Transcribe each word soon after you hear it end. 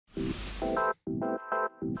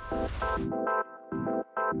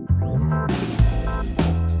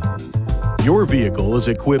Your vehicle is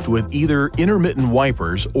equipped with either intermittent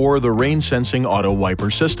wipers or the rain-sensing auto wiper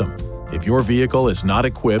system. If your vehicle is not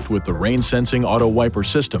equipped with the rain-sensing auto wiper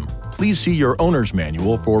system, please see your owner's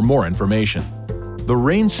manual for more information. The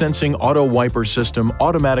rain-sensing auto wiper system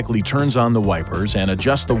automatically turns on the wipers and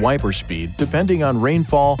adjusts the wiper speed depending on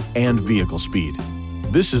rainfall and vehicle speed.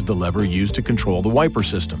 This is the lever used to control the wiper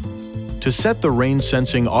system. To set the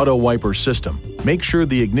rain-sensing auto wiper system, make sure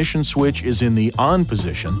the ignition switch is in the on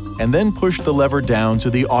position and then push the lever down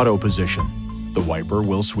to the auto position. The wiper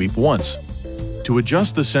will sweep once. To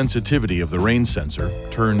adjust the sensitivity of the rain sensor,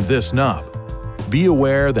 turn this knob. Be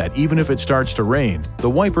aware that even if it starts to rain, the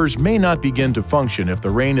wipers may not begin to function if the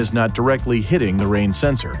rain is not directly hitting the rain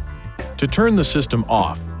sensor. To turn the system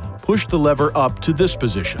off, push the lever up to this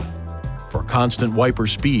position. For constant wiper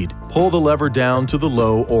speed, pull the lever down to the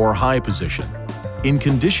low or high position. In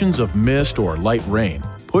conditions of mist or light rain,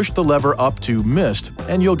 push the lever up to mist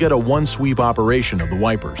and you'll get a one-sweep operation of the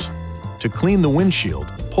wipers. To clean the windshield,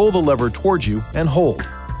 pull the lever towards you and hold.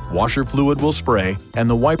 Washer fluid will spray and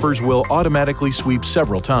the wipers will automatically sweep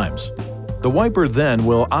several times. The wiper then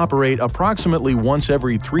will operate approximately once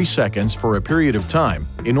every 3 seconds for a period of time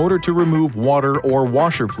in order to remove water or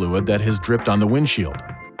washer fluid that has dripped on the windshield.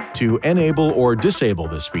 To enable or disable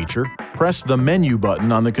this feature, press the menu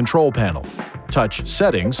button on the control panel. Touch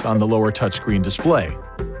Settings on the lower touchscreen display.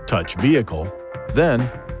 Touch Vehicle, then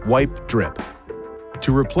Wipe Drip.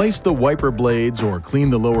 To replace the wiper blades or clean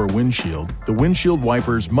the lower windshield, the windshield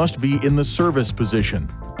wipers must be in the service position.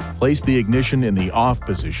 Place the ignition in the off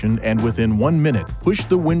position and within 1 minute, push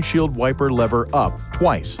the windshield wiper lever up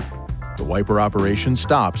twice. The wiper operation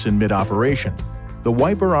stops in mid-operation. The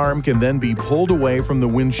wiper arm can then be pulled away from the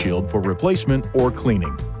windshield for replacement or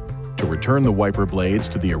cleaning. To return the wiper blades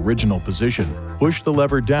to the original position, push the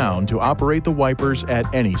lever down to operate the wipers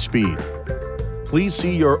at any speed. Please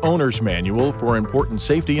see your owner's manual for important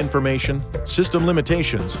safety information, system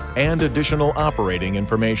limitations, and additional operating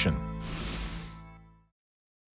information.